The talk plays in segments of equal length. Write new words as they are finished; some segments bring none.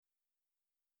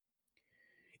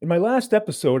In my last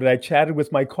episode, I chatted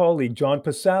with my colleague John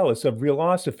Pasalis of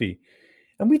Realosophy,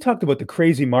 and we talked about the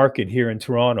crazy market here in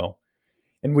Toronto.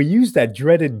 And we used that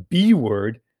dreaded B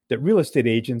word that real estate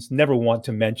agents never want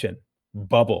to mention: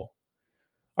 bubble.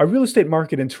 Our real estate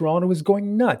market in Toronto is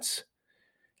going nuts.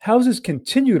 Houses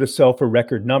continue to sell for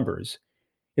record numbers.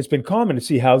 It's been common to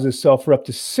see houses sell for up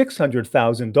to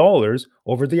 $600,000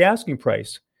 over the asking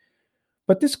price.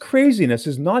 But this craziness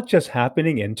is not just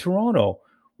happening in Toronto.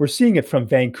 We're seeing it from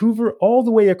Vancouver all the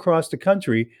way across the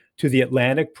country to the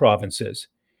Atlantic provinces.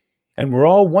 And we're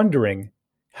all wondering,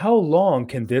 how long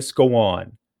can this go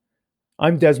on?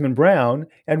 I'm Desmond Brown,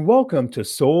 and welcome to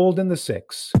Sold in the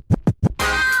Six.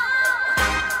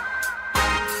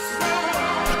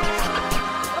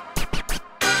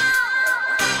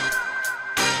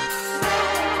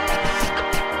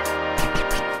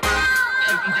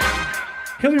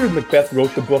 Hilliard Macbeth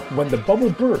wrote the book When the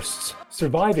Bubble Bursts: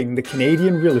 Surviving the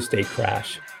Canadian Real Estate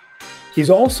Crash.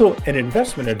 He's also an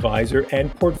investment advisor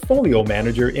and portfolio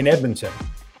manager in Edmonton.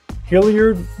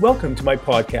 Hilliard, welcome to my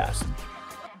podcast.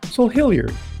 So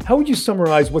Hilliard, how would you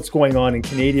summarize what's going on in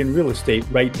Canadian real estate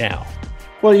right now?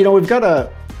 Well, we've got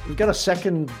a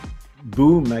second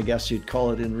boom, I guess you'd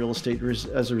call it, in real estate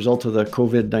as a result of the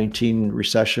COVID-19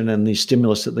 recession and the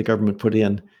stimulus that the government put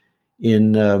in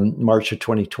March of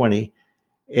 2020.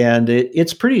 And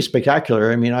it's pretty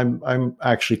spectacular. I mean, I'm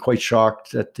actually quite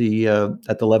shocked at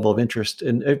the level of interest.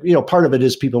 And part of it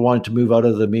is people wanted to move out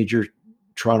of the major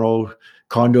Toronto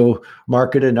condo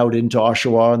market and out into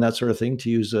Oshawa and that sort of thing, to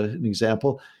use an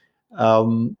example.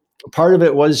 Part of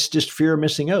it was just fear of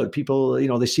missing out. People,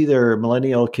 they see their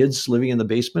millennial kids living in the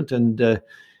basement, and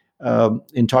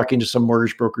in talking to some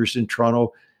mortgage brokers in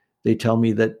Toronto, they tell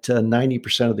me that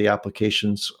 90% of the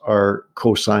applications are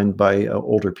co-signed by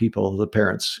older people, the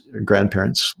parents,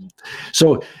 grandparents.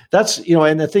 So that's,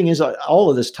 and the thing is,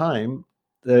 all of this time,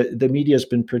 the media has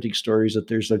been printing stories that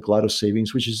there's a glut of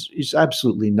savings, which is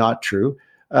absolutely not true.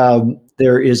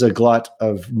 There is a glut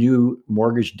of new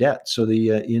mortgage debt. So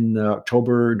in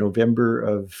October, November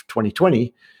of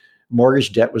 2020,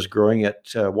 mortgage debt was growing at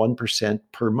 1%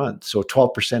 per month, so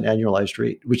 12% annualized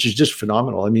rate, which is just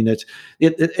phenomenal. I mean, it's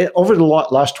over the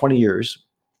last 20 years,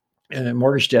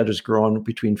 mortgage debt has grown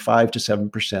between 5 to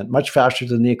 7%, much faster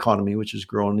than the economy, which has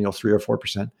grown 3 or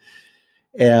 4%.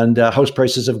 And house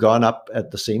prices have gone up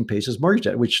at the same pace as mortgage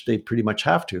debt, which they pretty much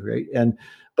have to, right?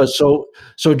 But so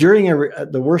during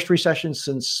the worst recession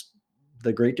since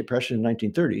the Great Depression in the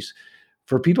 1930s.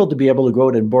 For people to be able to go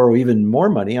out and borrow even more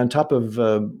money on top of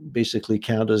basically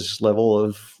Canada's level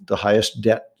of the highest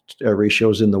debt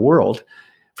ratios in the world,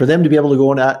 for them to be able to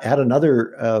go and add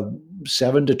another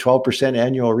 7 to 12%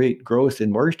 annual rate growth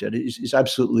in mortgage debt is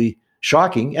absolutely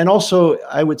shocking. And also,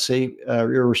 I would say,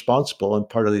 irresponsible on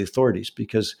part of the authorities,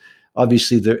 because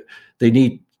obviously they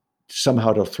need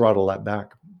somehow to throttle that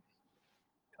back.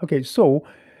 Okay, so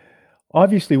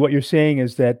obviously what you're saying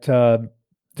is that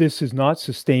this is not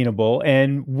sustainable.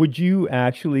 And would you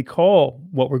actually call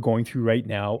what we're going through right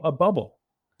now a bubble?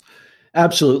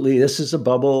 Absolutely, this is a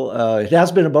bubble. It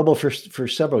has been a bubble for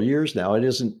several years now. It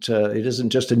isn't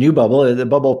just a new bubble. The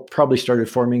bubble probably started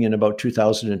forming in about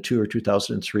 2002 or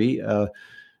 2003. The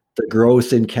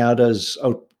growth in Canada has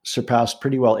surpassed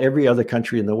pretty well every other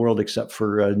country in the world except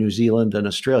for New Zealand and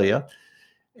Australia.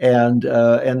 And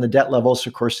the debt levels,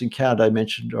 of course, in Canada, I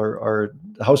mentioned, are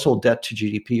household debt to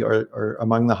GDP are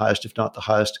among the highest, if not the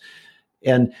highest.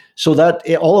 And so that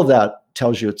all of that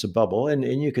tells you it's a bubble. And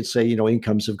you could say,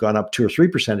 incomes have gone up 2 or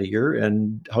 3% a year,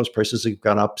 and house prices have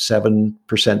gone up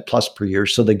 7% plus per year.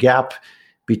 So the gap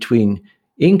between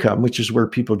income, which is where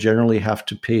people generally have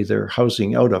to pay their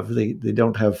housing out of,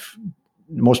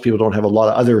 most people don't have a lot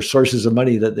of other sources of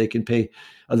money that they can pay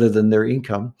other than their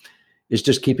income, is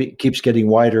just keeps getting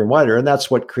wider and wider, and that's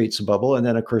what creates a bubble. And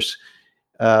then, of course,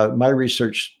 my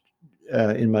research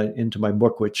into my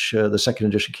book, which the second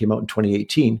edition came out in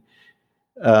 2018,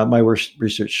 my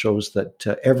research shows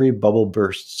that every bubble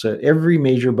bursts. Every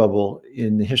major bubble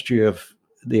in the history of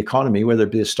the economy, whether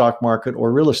it be the stock market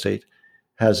or real estate,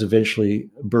 has eventually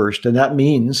burst, and that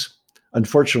means,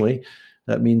 unfortunately,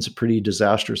 a pretty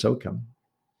disastrous outcome.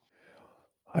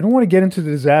 I don't want to get into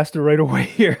the disaster right away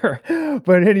here,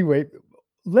 but anyway,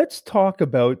 let's talk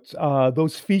about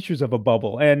those features of a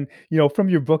bubble. And, from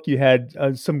your book, you had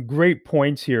some great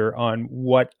points here on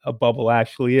what a bubble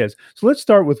actually is. So let's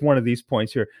start with one of these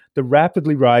points here: the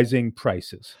rapidly rising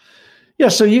prices. Yeah,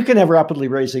 so you can have rapidly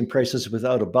rising prices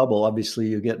without a bubble. Obviously,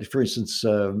 you get, for instance,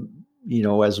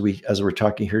 as we're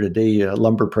talking here today,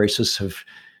 lumber prices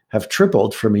have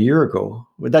tripled from a year ago.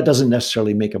 That doesn't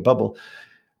necessarily make a bubble.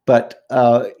 But,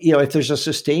 if there's a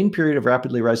sustained period of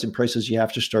rapidly rising prices, you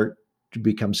have to start to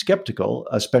become skeptical,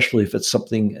 especially if it's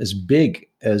something as big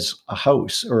as a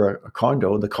house or a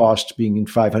condo, the cost being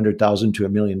 $500,000 to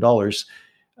 $1 million.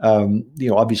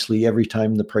 Obviously, every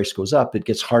time the price goes up, it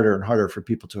gets harder and harder for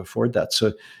people to afford that.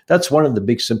 So that's one of the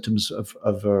big symptoms of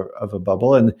a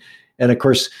bubble. And of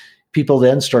course, people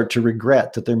then start to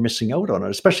regret that they're missing out on it,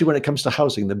 especially when it comes to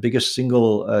housing, the biggest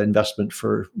single investment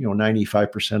for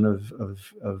 95%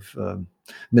 of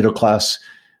middle class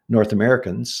North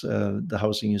Americans. The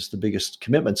housing is the biggest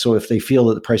commitment. So if they feel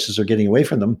that the prices are getting away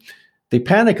from them, they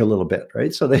panic a little bit,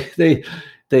 right? So they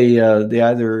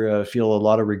either feel a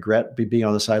lot of regret being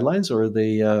on the sidelines, or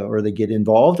they get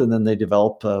involved, and then they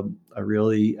develop a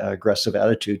really aggressive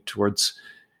attitude towards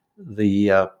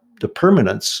the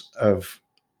permanence of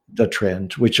the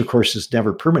trend, which of course is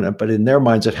never permanent, but in their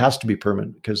minds it has to be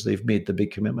permanent because they've made the big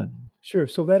commitment. Sure.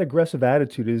 So that aggressive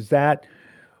attitude, is that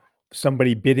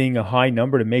somebody bidding a high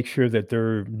number to make sure that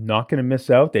they're not going to miss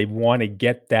out? They want to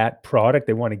get that product.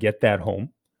 They want to get that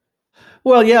home.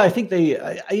 Well, yeah, I think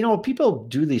people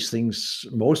do these things.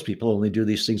 Most people only do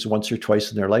these things once or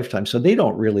twice in their lifetime. So they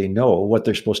don't really know what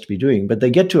they're supposed to be doing, but they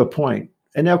get to a point.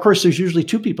 And now, of course, there's usually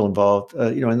two people involved,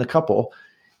 in the couple.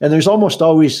 And there's almost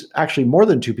always actually more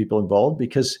than two people involved,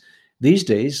 because these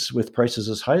days, with prices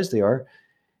as high as they are,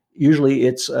 usually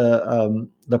it's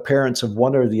the parents of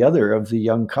one or the other of the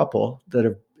young couple that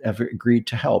have agreed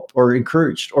to help, or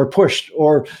encouraged, or pushed,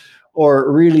 or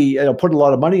really put a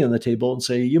lot of money on the table and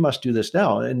say, you must do this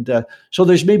now. And so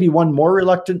there's maybe one more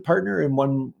reluctant partner and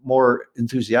one more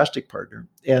enthusiastic partner.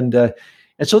 And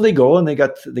so they go and they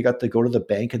got to go to the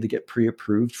bank and they get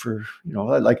pre-approved for,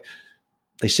 like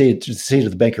they say to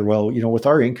the banker, well, with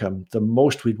our income, the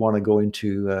most we'd want to go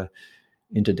into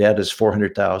debt is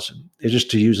 $400,000. Just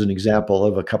to use an example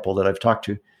of a couple that I've talked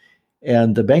to.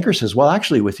 And the banker says, well,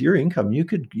 actually, with your income, you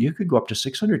could go up to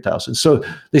 $600,000. So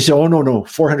they say, oh, no,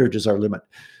 400 is our limit.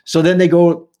 So then they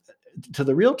go to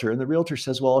the realtor, and the realtor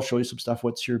says, well, I'll show you some stuff.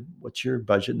 What's your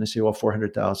budget? And they say, well,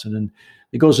 400,000. And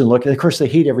it goes and look. And of course, they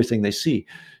hate everything they see.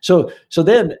 So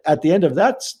then at the end of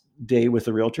that day with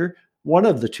the realtor, one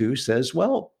of the two says,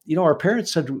 well, our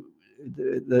parents said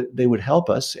that they would help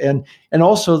us. And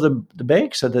also the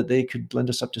bank said that they could lend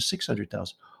us up to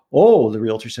 $600,000. Oh, the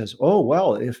realtor says, oh,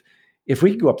 well, if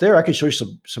we could go up there, I could show you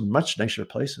some much nicer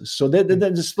places. So then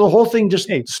the whole thing just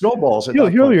snowballs. Are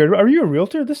you a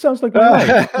realtor? This sounds like my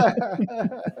life.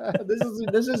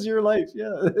 This is your life.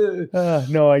 Yeah.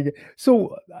 No,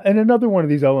 so, and another one of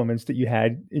these elements that you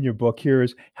had in your book here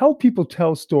is how people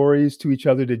tell stories to each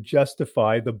other to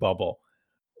justify the bubble.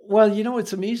 Well,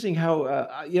 it's amazing how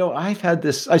I've had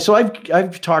this. So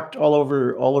I've talked all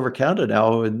over Canada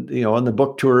now, and on the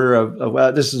book tour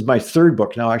of this is my third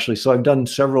book now, actually. So I've done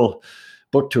several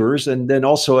book tours, and then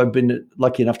also I've been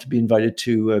lucky enough to be invited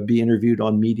to be interviewed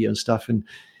on media and stuff.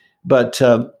 But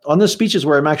on the speeches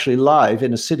where I'm actually live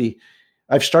in a city,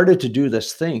 I've started to do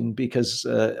this thing because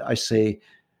I say,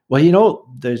 well,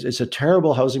 it's a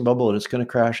terrible housing bubble and it's going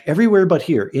to crash everywhere but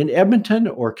here in Edmonton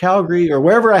or Calgary or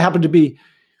wherever I happen to be.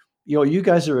 You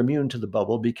guys are immune to the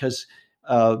bubble because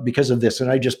of this.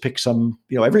 And I just pick some,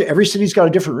 every city's got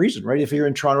a different reason, right? If you're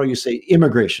in Toronto, you say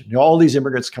immigration, all these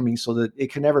immigrants coming so that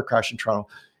it can never crash in Toronto.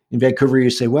 In Vancouver,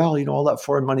 you say, well, all that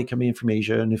foreign money coming in from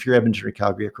Asia. And if you're Edmonton or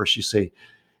Calgary, of course,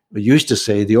 we used to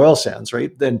say the oil sands,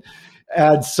 right?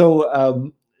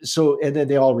 So and then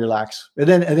they all relax, and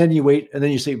then you wait, and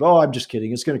then you say, "Oh, I'm just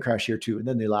kidding. It's going to crash here too," and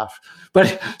then they laugh.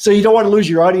 But so you don't want to lose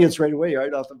your audience right away,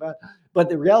 right off the bat. But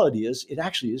the reality is, it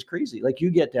actually is crazy. Like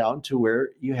you get down to where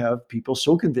you have people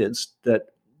so convinced that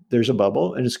there's a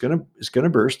bubble and it's going to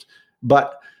burst,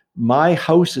 but my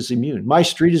house is immune, my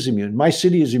street is immune, my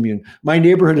city is immune, my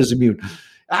neighborhood is immune.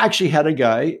 I actually had a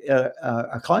guy,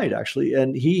 a client actually,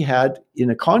 and he had in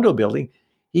a condo building.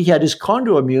 He had his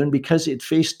condo immune because it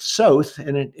faced south,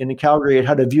 and in Calgary, it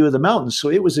had a view of the mountains. So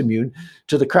it was immune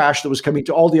to the crash that was coming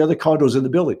to all the other condos in the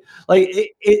building.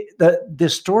 Like the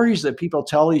stories that people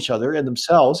tell each other and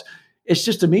themselves, it's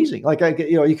just amazing. Like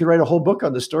you could write a whole book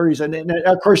on the stories, and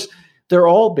of course, they're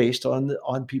all based on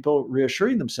people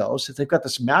reassuring themselves that they've got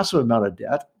this massive amount of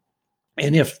debt,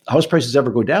 and if house prices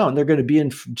ever go down, they're going to be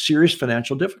in serious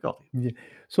financial difficulty. Yeah.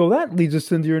 So that leads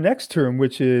us into your next term,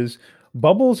 which is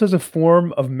bubbles as a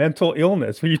form of mental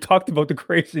illness. When you talked about the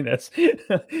craziness,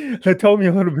 tell me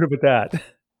a little bit about that.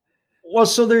 Well,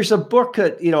 so there's a book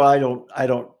that I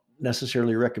don't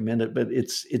necessarily recommend it, but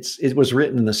it was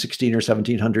written in the 16 or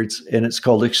 1700s, and it's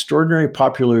called Extraordinary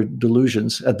Popular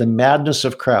Delusions at the Madness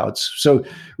of Crowds. So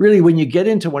really, when you get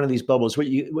into one of these bubbles,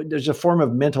 there's a form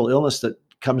of mental illness that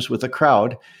comes with a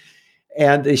crowd.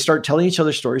 And they start telling each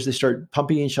other stories. They start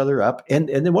pumping each other up. And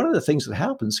then one of the things that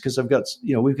happens, because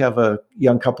we have a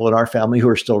young couple in our family who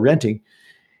are still renting,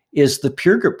 is the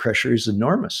peer group pressure is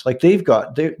enormous. Like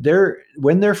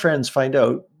when their friends find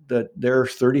out that they're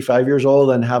 35 years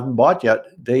old and haven't bought yet,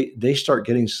 they start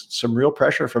getting some real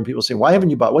pressure from people saying, "Why haven't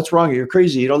you bought? What's wrong? You're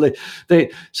crazy."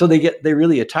 They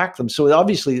really attack them. So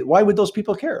obviously, why would those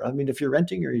people care? I mean, if you're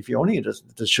renting or if you're owning it,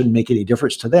 it shouldn't make any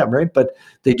difference to them, right? But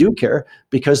they do care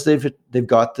because they've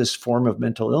got this form of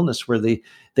mental illness where they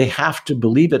have to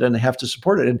believe it and they have to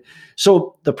support it. And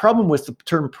so the problem with the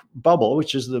term bubble,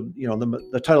 which is the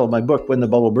title of my book, When the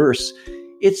Bubble Bursts,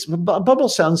 bubble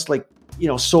sounds like,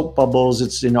 soap bubbles.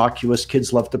 It's innocuous.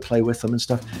 Kids love to play with them and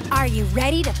stuff. Are you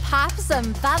ready to pop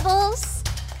some bubbles?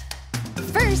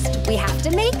 First, we have to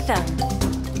make them.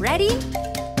 Ready?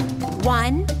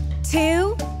 1,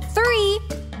 2, 3,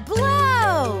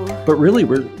 blow! But really,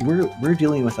 we're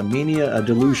dealing with a mania, a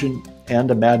delusion, and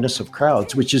a madness of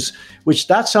crowds, which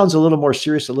that sounds a little more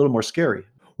serious, a little more scary.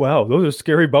 Wow, those are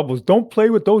scary bubbles. Don't play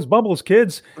with those bubbles,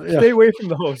 kids. Yeah. Stay away from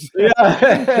those.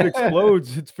 Yeah. It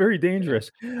explodes. It's very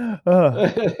dangerous.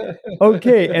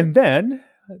 Okay, and then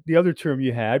the other term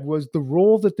you had was the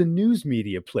role that the news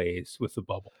media plays with the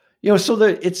bubble.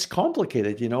 It's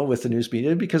complicated, with the news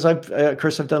media, because I've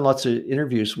done lots of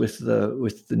interviews with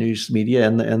the news media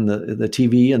and the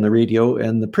TV and the radio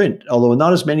and the print, although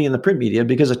not as many in the print media,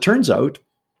 because it turns out,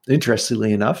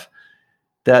 interestingly enough,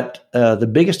 that the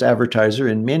biggest advertiser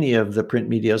in many of the print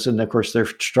medias, and of course they're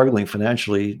struggling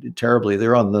financially terribly,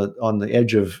 they're on the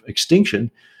edge of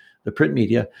extinction, the print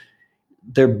media,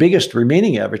 their biggest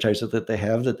remaining advertiser that they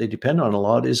have that they depend on a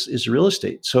lot is real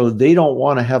estate. So they don't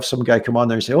want to have some guy come on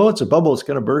there and say, "Oh, it's a bubble, it's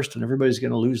going to burst and everybody's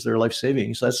going to lose their life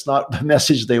savings." That's not the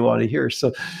message they want to hear.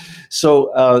 So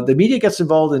the media gets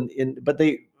involved but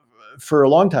they, for a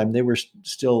long time, they were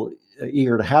still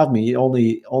eager to have me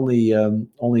only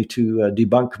to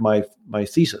debunk my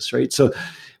thesis, right? So,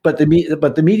 but the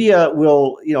media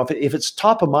will, if it's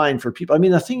top of mind for people. I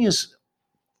mean, the thing is,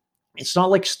 it's not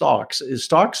like stocks.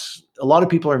 Stocks, a lot of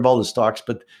people are involved in stocks,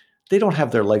 but they don't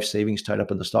have their life savings tied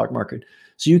up in the stock market.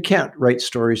 So you can't write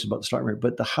stories about the stock market.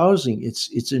 But the housing,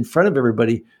 it's in front of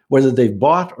everybody, whether they've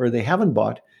bought or they haven't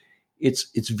bought.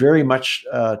 It's very much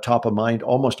top of mind,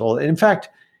 almost all. And in fact,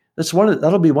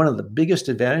 that'll be one of the biggest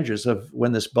advantages of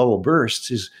when this bubble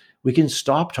bursts, is we can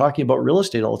stop talking about real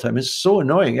estate all the time. It's so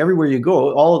annoying. Everywhere you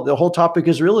go, the whole topic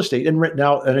is real estate. And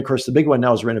now, and of course, the big one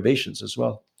now is renovations as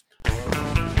well.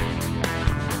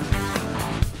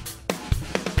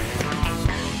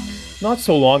 Not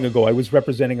so long ago, I was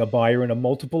representing a buyer in a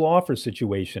multiple offer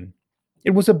situation.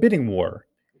 It was a bidding war.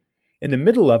 In the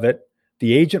middle of it,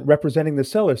 the agent representing the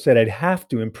seller said I'd have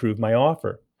to improve my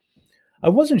offer. I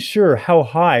wasn't sure how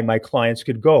high my clients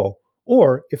could go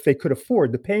or if they could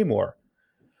afford to pay more.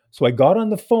 So I got on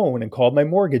the phone and called my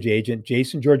mortgage agent,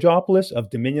 Jason Georgopoulos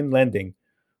of Dominion Lending,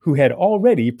 who had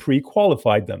already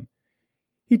pre-qualified them.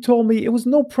 He told me it was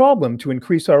no problem to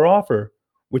increase our offer,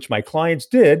 which my clients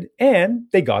did, and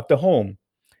they got the home.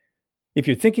 If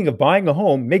you're thinking of buying a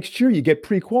home, make sure you get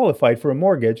pre-qualified for a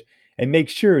mortgage and make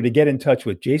sure to get in touch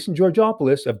with Jason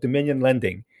Georgopoulos of Dominion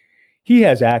Lending. He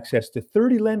has access to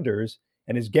 30 lenders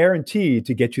and is guaranteed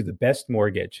to get you the best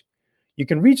mortgage. You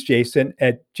can reach Jason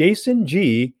at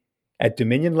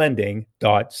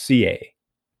jasong@dominionlending.ca.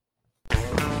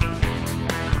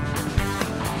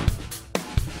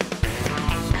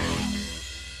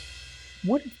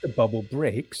 What if the bubble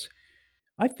breaks?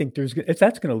 I think that's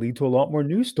going to lead to a lot more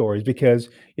news stories, because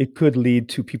it could lead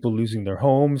to people losing their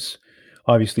homes,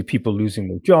 obviously people losing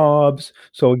their jobs.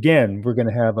 So again, we're going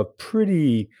to have a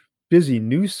pretty busy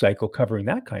news cycle covering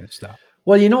that kind of stuff.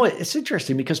 Well, it's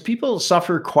interesting because people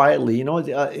suffer quietly.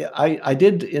 I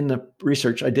did, in the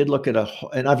research, I did look at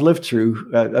and I've lived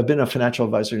through, I've been a financial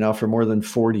advisor now for more than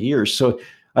 40 years. So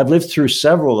I've lived through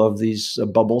several of these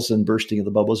bubbles and bursting of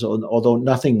the bubbles, although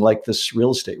nothing like this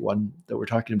real estate one that we're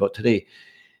talking about today.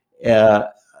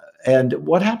 And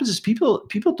what happens is people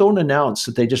don't announce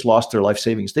that they just lost their life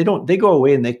savings. They go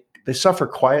away and they suffer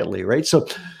quietly, right? So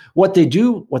what they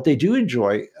do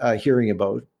enjoy hearing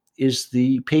about is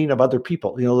the pain of other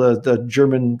people. The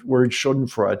German word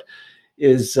Schadenfreude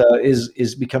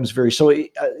becomes very, so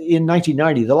in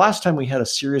 1990, the last time we had a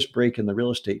serious break in the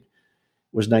real estate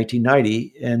was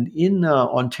 1990. And in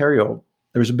Ontario,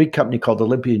 there was a big company called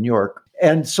Olympia New York.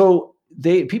 And so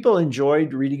people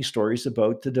enjoyed reading stories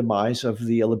about the demise of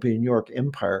the Olympia New York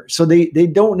empire. So they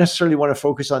don't necessarily want to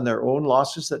focus on their own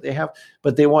losses that they have,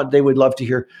 but they would love to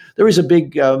hear. There was a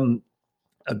big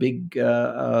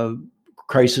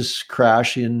crisis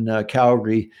crash in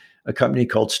Calgary, a company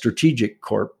called Strategic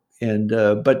Corp And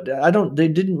but they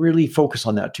didn't really focus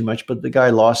on that too much. But the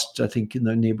guy lost, I think, in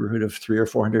the neighborhood of 300 or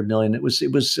 400 million. It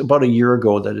was about a year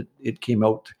ago that it came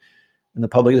out in the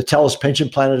public. The TELUS pension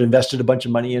plan had invested a bunch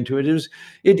of money into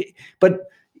it. But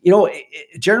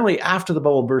generally after the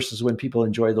bubble burst is when people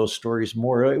enjoy those stories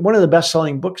more. One of the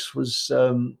best-selling books was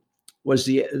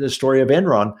the story of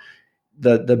Enron,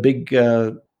 the big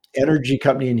energy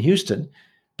company in Houston,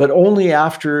 but only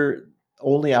after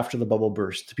the bubble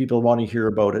burst. People want to hear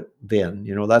about it then.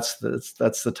 That's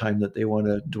the time that they want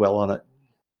to dwell on it.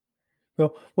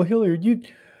 Well, Hilliard, you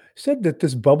said that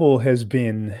this bubble has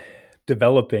been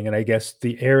developing, and I guess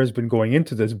the air has been going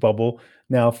into this bubble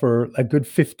now for a good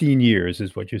 15 years,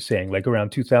 is what you're saying, like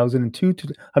around 2002.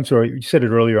 I'm sorry, you said it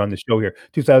earlier on the show here,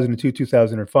 2002,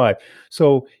 2005.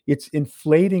 So it's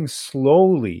inflating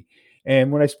slowly.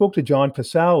 And when I spoke to John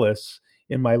Passalis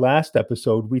in my last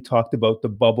episode, we talked about the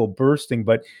bubble bursting,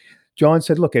 but John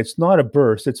said, look, it's not a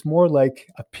burst. It's more like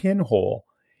a pinhole,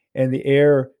 and the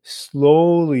air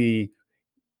slowly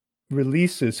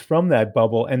releases from that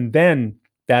bubble. And then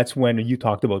that's when you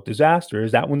talked about disaster.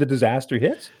 Is that when the disaster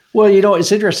hits? Well,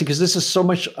 it's interesting because this is so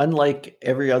much unlike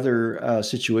every other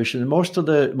situation. Most of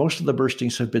the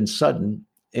burstings have been sudden.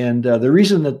 And the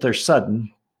reason that they're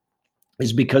sudden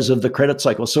is because of the credit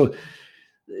cycle. So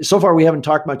far, we haven't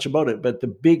talked much about it, but the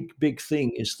big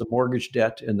thing is the mortgage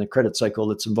debt and the credit cycle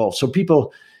that's involved. So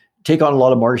people take on a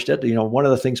lot of mortgage debt. One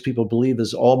of the things people believe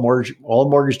is all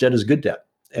mortgage debt is good debt.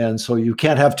 And so you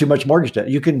can't have too much mortgage debt.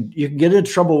 You can get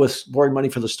into trouble with borrowing money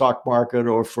for the stock market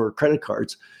or for credit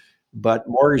cards, but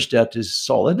mortgage debt is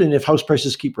solid. And if house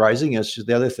prices keep rising, as is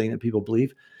the other thing that people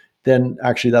believe, then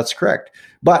actually that's correct.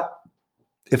 But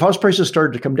if house prices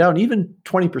started to come down, even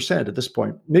 20% at this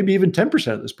point, maybe even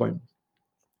 10% at this point,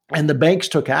 and the banks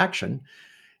took action,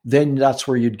 then that's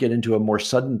where you'd get into a more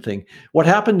sudden thing. What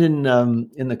happened in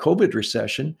the COVID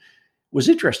recession was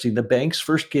interesting. The banks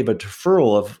first gave a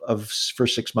deferral for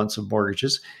 6 months of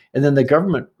mortgages, and then the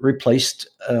government replaced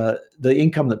the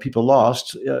income that people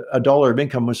lost. $1 of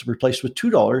income was replaced with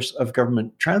 $2 of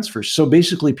government transfers. So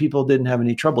basically, people didn't have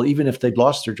any trouble, even if they'd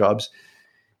lost their jobs.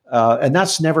 And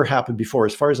that's never happened before,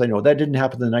 as far as I know. That didn't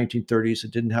happen in the 1930s.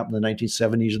 It didn't happen in the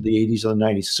 1970s or the 80s or the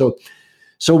 90s.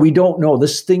 So we don't know.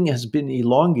 This thing has been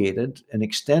elongated and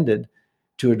extended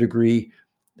to a degree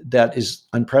that is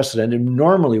unprecedented.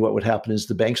 Normally what would happen is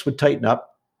the banks would tighten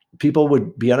up. People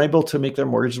would be unable to make their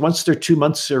mortgages. Once they're 2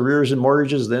 months arrears in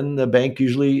mortgages, then the bank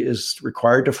usually is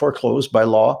required to foreclose by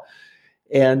law.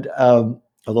 And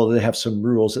although they have some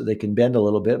rules that they can bend a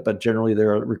little bit, but generally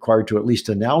they're required to at least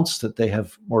announce that they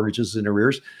have mortgages in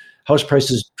arrears. House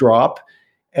prices drop,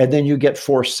 and then you get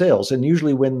forced sales. And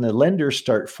usually when the lenders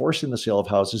start forcing the sale of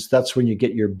houses, that's when you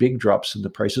get your big drops in the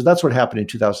prices. That's what happened in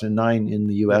 2009 in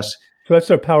the US. So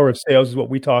that's our power of sales is what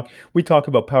we talk. We talk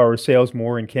about power of sales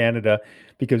more in Canada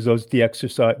because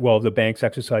the banks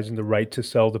exercising the right to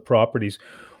sell the properties.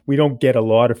 We don't get a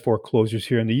lot of foreclosures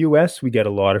here in the US. We get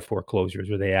a lot of foreclosures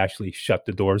where they actually shut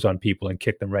the doors on people and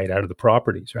kick them right out of the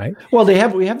properties, right? Well,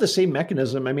 we have the same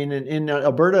mechanism. I mean, in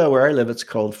Alberta, where I live, it's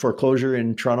called foreclosure.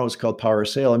 In Toronto, it's called power of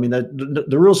sale. I mean,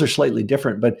 the rules are slightly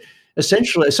different, but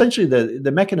essentially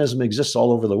the mechanism exists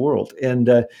all over the world.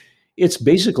 And it's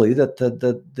basically that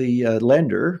the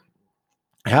lender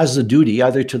has the duty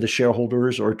either to the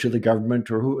shareholders or to the government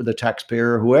or the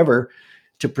taxpayer or whoever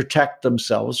to protect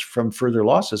themselves from further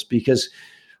losses. Because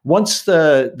once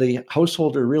the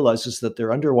householder realizes that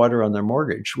they're underwater on their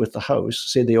mortgage with the house,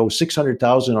 say they owe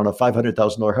 $600,000 on a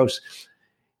 $500,000 house,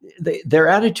 their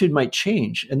attitude might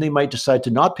change, and they might decide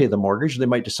to not pay the mortgage. They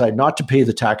might decide not to pay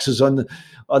the taxes on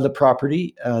the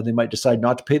property. They might decide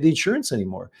not to pay the insurance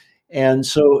anymore. And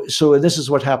so this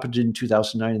is what happened in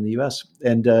 2009 in the US.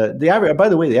 And the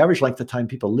average length of time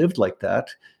people lived like that,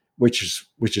 which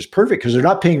is perfect because they're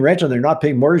not paying rent and they're not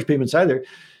paying mortgage payments either,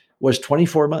 was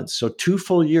 24 months. So 2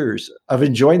 full years of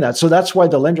enjoying that. So that's why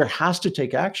the lender has to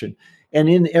take action. And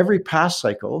in every past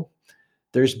cycle,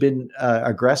 there's been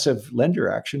aggressive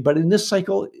lender action. But in this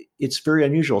cycle, it's very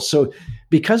unusual. So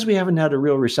because we haven't had a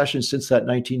real recession since that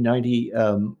 1990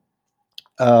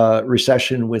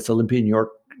 recession with Olympia, New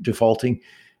York defaulting,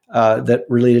 that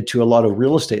related to a lot of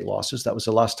real estate losses. That was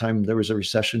the last time there was a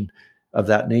recession of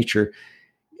that nature.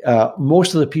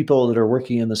 Most of the people that are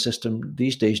working in the system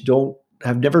these days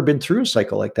have never been through a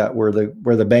cycle like that where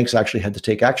the banks actually had to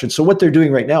take action. So what they're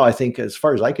doing right now, I think, as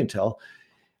far as I can tell,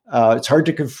 it's hard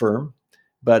to confirm,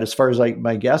 but as far as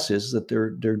my guess is that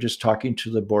they're just talking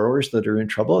to the borrowers that are in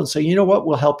trouble and saying, you know what,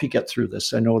 we'll help you get through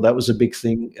this. I know that was a big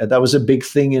thing. That was a big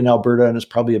thing in Alberta, and it's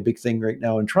probably a big thing right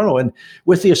now in Toronto. And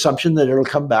with the assumption that it'll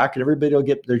come back and everybody will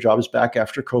get their jobs back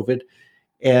after COVID.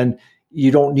 And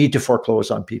you don't need to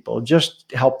foreclose on people.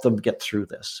 Just help them get through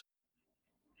this.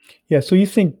 Yeah. So you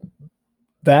think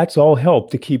that's all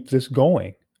help to keep this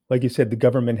going? Like you said, the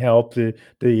government help, the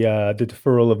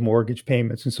deferral of mortgage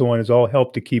payments and so on is all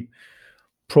help to keep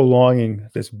prolonging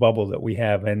this bubble that we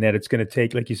have, and that it's going to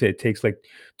take, like you said, it takes like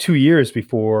 2 years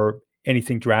before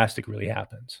anything drastic really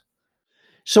happens.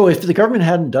 So if the government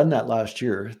hadn't done that last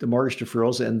year, the mortgage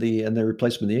deferrals and the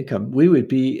replacement of the income, we would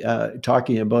be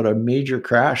talking about a major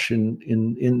crash in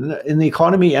the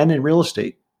economy and in real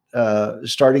estate,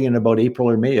 starting in about April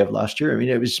or May of last year. I mean,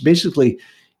 it was basically,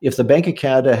 if the Bank of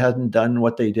Canada hadn't done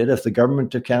what they did, if the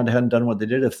government of Canada hadn't done what they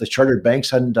did, if the chartered banks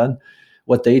hadn't done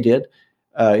what they did,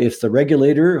 if the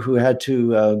regulator who had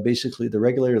to basically the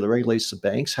regulator that regulates the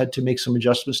banks had to make some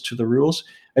adjustments to the rules,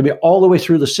 I mean, all the way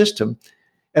through the system.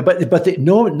 But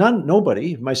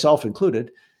nobody, myself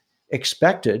included,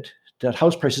 expected that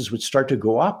house prices would start to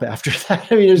go up after that.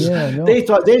 I mean, they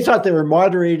thought they were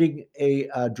moderating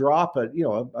a drop, a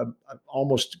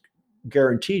almost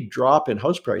guaranteed drop in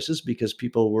house prices because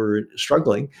people were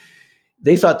struggling.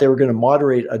 They thought they were going to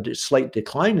moderate a slight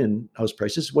decline in house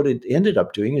prices. What it ended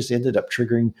up doing is they ended up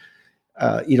triggering,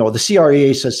 the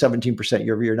CREA says 17%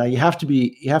 year over year. Now you have to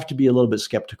be a little bit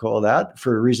skeptical of that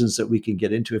for reasons that we can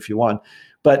get into if you want.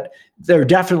 But there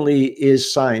definitely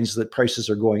is signs that prices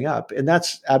are going up, and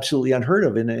that's absolutely unheard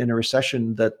of in a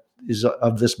recession that is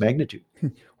of this magnitude.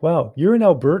 Wow, you're an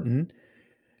Albertan.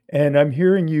 And I'm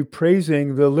hearing you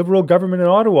praising the Liberal government in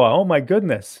Ottawa. Oh my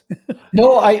goodness!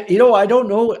 No, I don't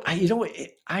know.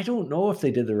 I don't know if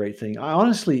they did the right thing. I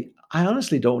honestly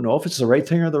don't know if it's the right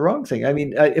thing or the wrong thing. I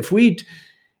mean, if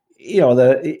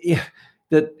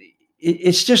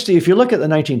it's just, if you look at the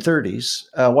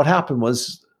 1930s, what happened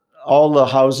was all the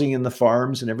housing and the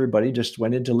farms and everybody just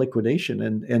went into liquidation,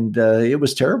 and it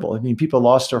was terrible. I mean, people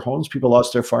lost their homes, people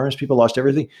lost their farms, people lost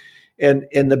everything.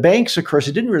 And the banks, of course,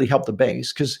 it didn't really help the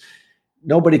banks because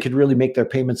nobody could really make their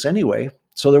payments anyway.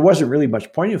 So there wasn't really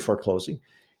much point in foreclosing.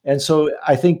 And so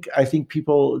I think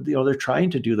people, they're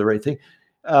trying to do the right thing.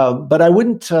 But I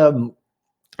wouldn't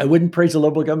praise the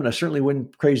Liberal government. I certainly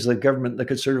wouldn't praise the government, the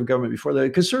Conservative government before the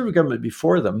Conservative government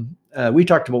before them. We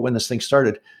talked about when this thing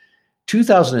started.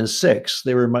 2006,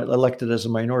 they were elected as a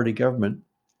minority government,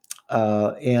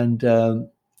 or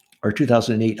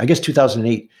 2008. I guess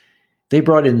 2008. They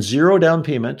brought in zero down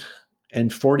payment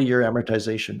and 40-year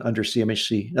amortization under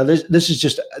CMHC. Now,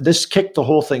 this kicked the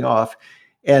whole thing off,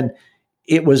 and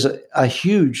it was a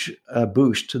huge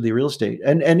boost to the real estate.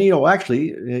 And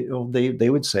actually, they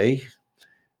would say,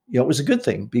 it was a good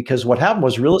thing, because what happened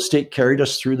was real estate carried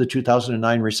us through the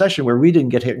 2009 recession, where we didn't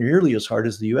get hit nearly as hard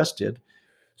as the U.S. did.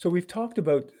 So we've talked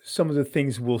about some of the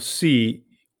things we'll see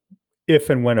if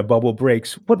and when a bubble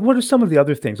breaks. What are some of the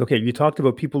other things? Okay, you talked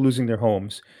about people losing their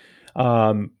homes.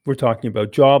 We're talking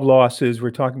about job losses.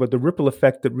 We're talking about the ripple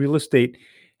effect that real estate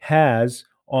has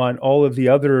on all of the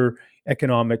other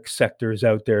economic sectors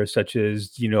out there, such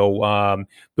as,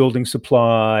 building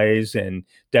supplies and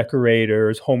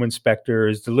decorators, home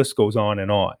inspectors. The list goes on and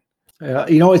on.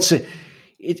 It's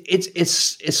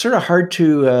sort of hard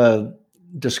to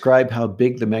describe how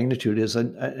big the magnitude is,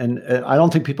 and I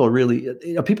don't think people really,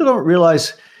 people don't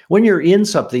realize when you're in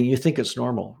something, you think it's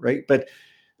normal, right? But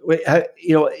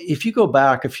if you go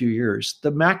back a few years,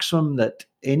 the maximum that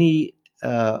any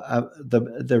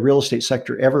the real estate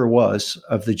sector ever was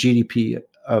of the GDP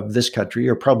of this country,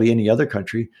 or probably any other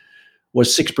country, was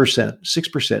 6%.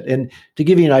 6%. And to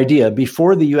give you an idea,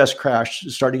 before the U.S. crash,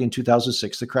 starting in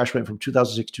 2006, the crash went from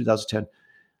 2006 to 2010.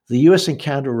 The U.S. and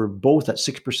Canada were both at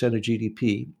 6% of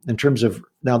GDP in terms of,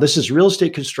 now this is real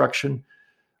estate construction,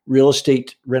 real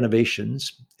estate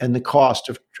renovations, and the cost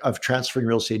of transferring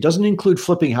real estate. It doesn't include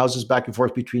flipping houses back and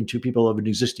forth between two people of an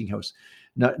existing house,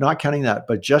 not counting that,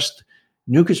 but just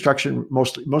new construction,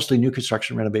 mostly new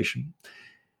construction renovation.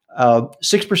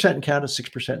 6% in Canada,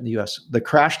 6% in the US. The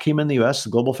crash came in the US, the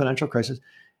global financial crisis.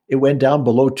 It went down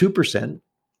below 2%,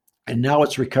 and now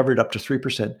it's recovered up to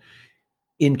 3%.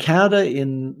 In Canada,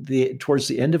 towards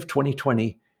the end of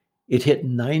 2020, it hit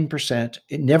 9%.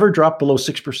 It never dropped below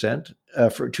 6%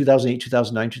 for 2008,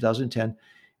 2009, 2010.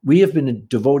 We have been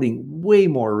devoting way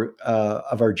more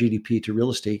of our GDP to real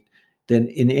estate than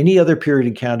in any other period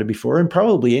in Canada before, and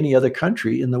probably any other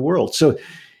country in the world. So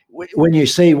when you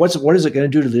say what is it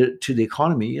going to do to the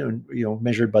economy,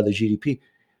 measured by the GDP,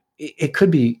 it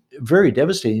could be very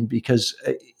devastating, because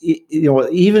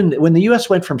even when the U.S.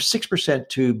 went from 6%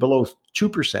 to below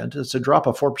 2%, it's a drop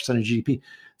of 4% of GDP.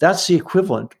 That's the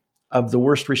equivalent of the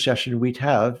worst recession we'd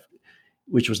have,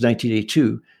 which was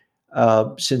 1982,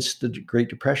 since the Great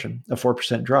Depression, a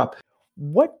 4% drop.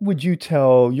 What would you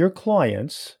tell your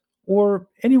clients or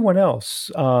anyone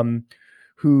else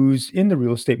who's in the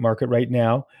real estate market right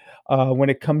now when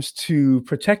it comes to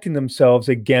protecting themselves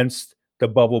against the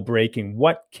bubble breaking?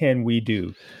 What can we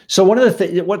do? So one of the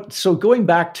things, so going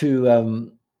back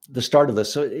to the start of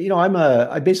this, so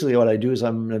I basically what I do is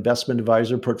I'm an investment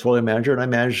advisor, portfolio manager, and I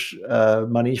manage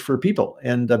money for people,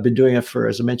 and I've been doing it for,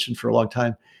 as I mentioned, for a long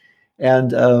time,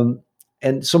 and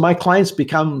so my clients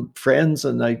become friends,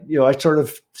 and I sort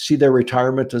of see their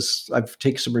retirement as I've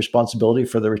taken some responsibility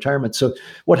for the retirement. So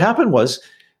what happened was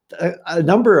a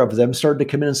number of them started to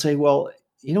come in and say, well,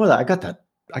 you know what, I got that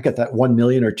 $1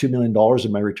 million or $2 million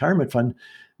in my retirement fund.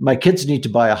 My kids need to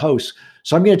buy a house,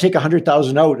 so I'm going to take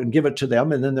 $100,000 out and give it to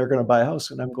them, and then they're going to buy a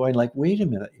house. And I'm going like, wait a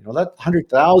minute, that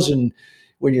 $100,000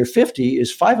 when you're 50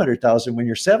 is $500,000 when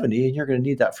you're 70, and you're going to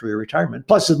need that for your retirement.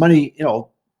 Plus the money,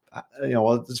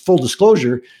 it's full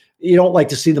disclosure, you don't like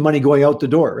to see the money going out the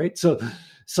door, right?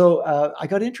 So I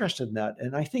got interested in that,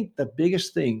 and I think the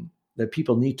biggest thing that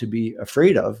people need to be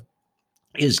afraid of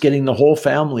is getting the whole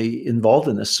family involved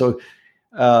in this. So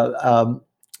the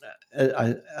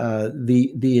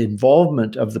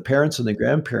involvement of the parents and the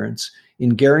grandparents in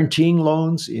guaranteeing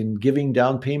loans, in giving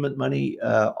down payment money,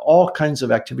 all kinds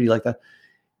of activity like that.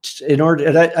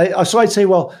 So I'd say,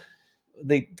 well,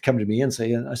 they come to me and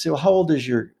I say, well, how old is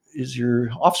your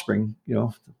offspring?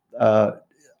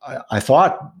 I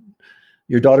thought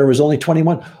your daughter was only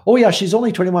 21. Oh yeah, she's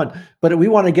only 21, but we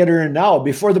want to get her in now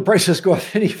before the prices go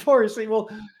up any more. Say, well,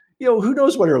 who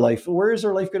knows where is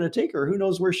her life going to take her? Who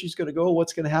knows where she's going to go?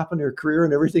 What's going to happen to her career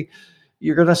and everything?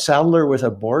 You're going to saddle her with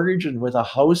a mortgage and with a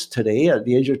house today at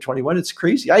the age of 21. It's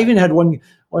crazy. I even had one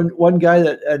guy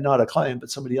that, not a client, but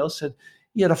somebody else said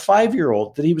he had a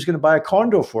 5-year-old that he was going to buy a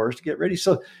condo for to get ready.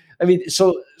 So, I mean,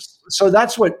 so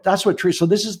that's what true. So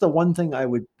this is the one thing I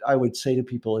would say to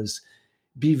people is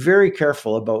be very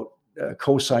careful about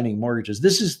co-signing mortgages.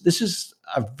 This is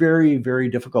a very, very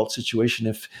difficult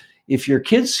situation. If your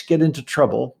kids get into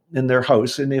trouble in their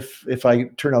house, and if I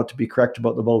turn out to be correct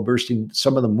about the bubble bursting,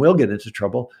 some of them will get into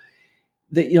trouble.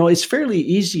 It's fairly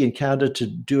easy in Canada to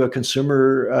do a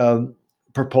consumer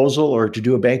proposal or to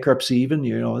do a bankruptcy. Even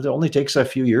it only takes a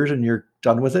few years, and you're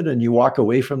done with it, and you walk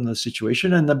away from the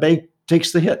situation, and the bank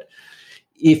takes the hit.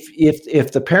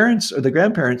 If the parents or the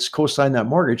grandparents co-sign that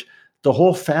mortgage, the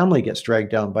whole family gets dragged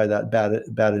down by that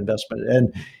bad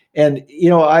investment. And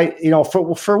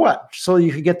for what? So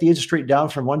you could get the interest rate down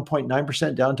from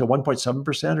 1.9% down to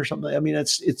 1.7% or something. I mean,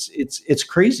 it's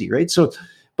crazy, right? So,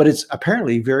 but it's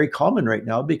apparently very common right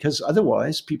now because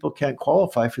otherwise people can't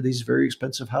qualify for these very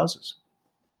expensive houses.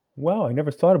 Wow, I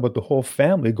never thought about the whole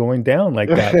family going down like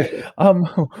that.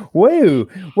 Wow. Well,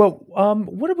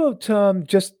 what about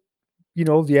just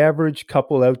the average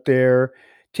couple out there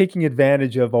taking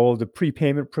advantage of all of the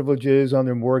prepayment privileges on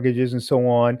their mortgages and so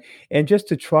on, and just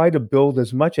to try to build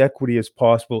as much equity as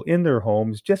possible in their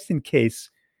homes, just in case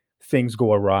things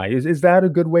go awry? Is that a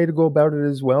good way to go about it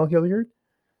as well, Hilliard?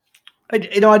 I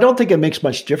don't think it makes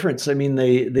much difference. I mean,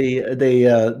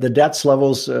 the debts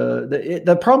levels,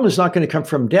 the problem is not going to come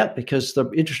from debt because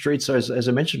the interest rates, as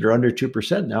I mentioned, are under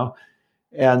 2% now.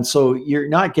 And so you're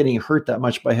not getting hurt that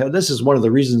much by this is one of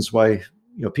the reasons why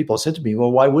people said to me,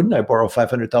 well, why wouldn't I borrow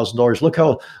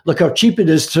 $500,000? Look how cheap it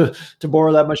is to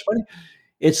borrow that much money.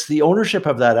 It's the ownership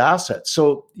of that asset.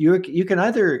 So you can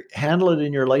either handle it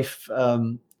in your life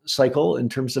cycle in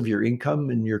terms of your income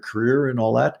and your career and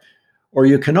all that, or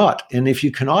you cannot. And if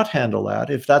you cannot handle that,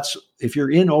 if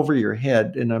you're in over your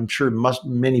head, and I'm sure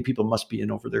many people must be in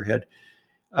over their head,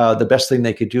 the best thing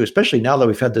they could do, especially now that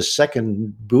we've had the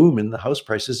second boom in the house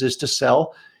prices, is to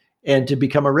sell and to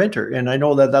become a renter. And I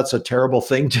know that that's a terrible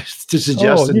thing to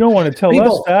suggest. Oh, you don't want to tell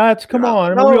us that. Come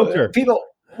on, I'm a realtor.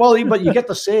 But you get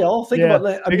the sale. Think about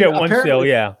that. You get one sale,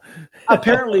 yeah.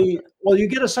 Apparently, well, you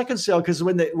get a second sale because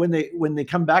when they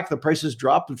come back, the prices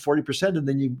drop to 40%, and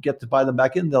then you get to buy them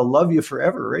back in. They'll love you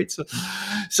forever, right?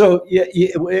 So yeah,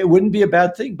 it wouldn't be a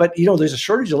bad thing. But there's a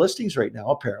shortage of listings right now.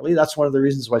 Apparently, that's one of the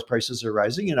reasons why prices are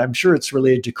rising, and I'm sure it's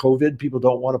related to COVID. People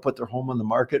don't want to put their home on the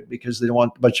market because they don't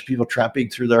want a bunch of people tramping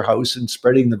through their house and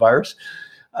spreading the virus.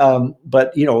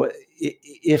 But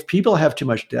if people have too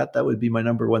much debt, that would be my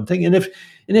number one thing. And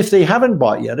if they haven't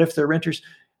bought yet, if they're renters,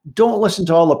 don't listen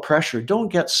to all the pressure. Don't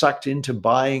get sucked into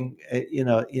buying in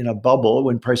a bubble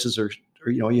when prices are,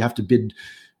 you have to bid,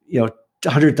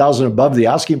 100,000 above the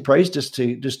asking price just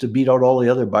to beat out all the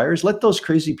other buyers. Let those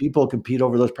crazy people compete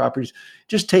over those properties.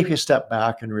 Just take a step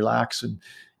back and relax, and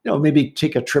maybe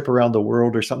take a trip around the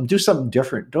world or something. Do something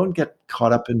different. Don't get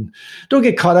caught up in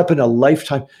a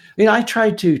lifetime. I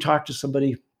tried to talk to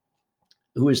somebody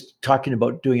who was talking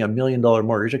about doing $1 million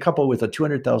mortgage, a couple with a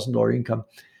 $200,000 income.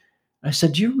 I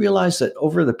said, do you realize that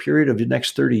over the period of the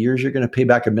next 30 years, you're going to pay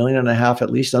back $1.5 million at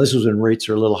least? Now, this was when rates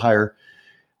are a little higher.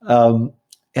 And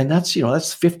that's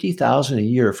 $50,000 a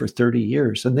year for 30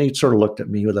 years. And they sort of looked at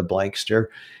me with a blank stare.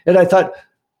 And I thought,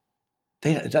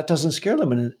 that doesn't scare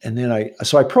them. And then I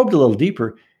probed a little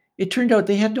deeper. It turned out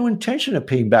they had no intention of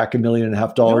paying back $1.5 million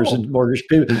in mortgage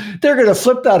payment. They're going to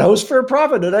flip that house for a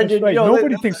profit. And I didn't. Right.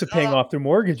 Nobody thinks of paying off their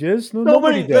mortgages.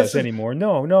 Nobody does anymore.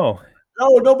 No,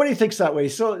 nobody thinks that way.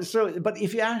 So, but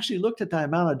if you actually looked at that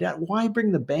amount of debt, why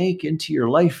bring the bank into your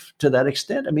life to that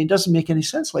extent? I mean, it doesn't make any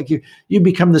sense. Like you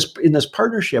become in this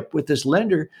partnership with this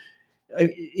lender.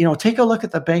 Take a look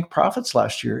at the bank profits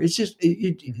last year. It's just.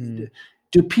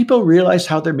 Do people realize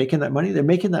how they're making that money? They're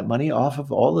making that money off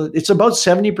of it's about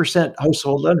 70%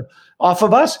 household lender off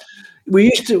of us. We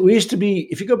used to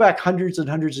be, if you go back hundreds and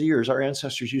hundreds of years, our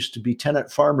ancestors used to be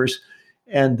tenant farmers,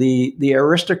 and the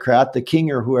aristocrat, the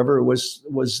king or whoever was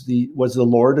the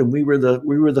lord, and we were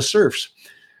the serfs.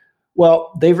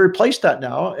 Well, they've replaced that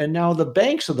now, and now the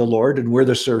banks are the lord and we're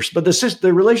the serfs. But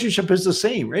the relationship is the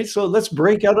same, right? So let's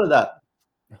break out of that.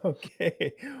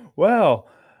 Okay. Wow.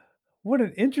 What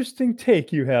an interesting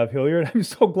take you have, Hilliard. I'm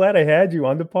so glad I had you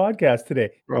on the podcast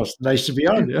today. Well, it's nice to be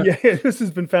on. Yeah, this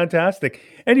has been fantastic.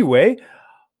 Anyway,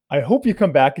 I hope you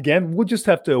come back again. We'll just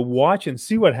have to watch and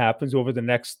see what happens over the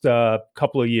next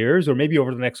couple of years, or maybe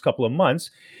over the next couple of months.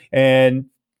 And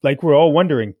like we're all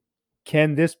wondering,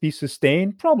 can this be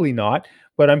sustained? Probably not.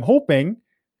 But I'm hoping,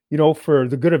 for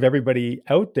the good of everybody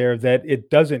out there, that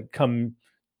it doesn't come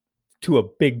to a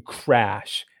big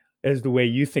crash as the way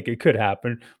you think it could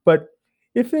happen. But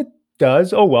if it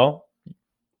does, oh well,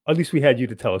 at least we had you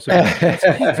to tell us about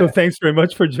it. So thanks very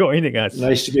much for joining us.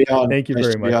 Nice to be on. Thank you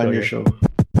very much. Nice to be on your show.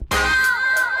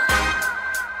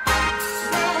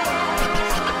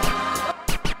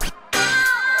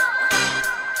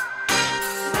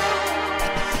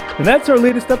 And that's our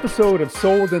latest episode of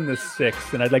Sold in the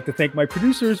Six. And I'd like to thank my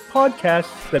producers,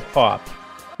 Podcasts That Pop.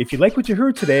 If you like what you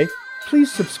heard today,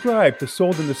 please subscribe to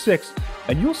Sold in the Six,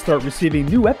 and you'll start receiving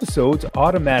new episodes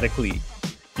automatically.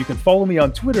 You can follow me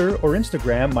on Twitter or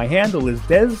Instagram. My handle is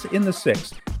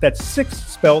DesInThe6. That's 6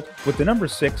 spelled with the number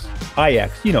 6,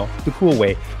 IX, the cool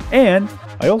way. And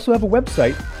I also have a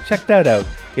website. Check that out.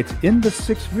 It's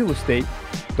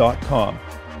inthe6realestate.com.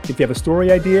 If you have a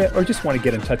story idea or just want to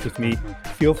get in touch with me,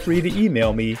 feel free to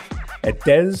email me at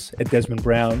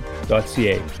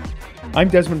des@desmondbrown.ca. I'm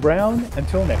Desmond Brown.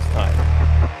 Until next time.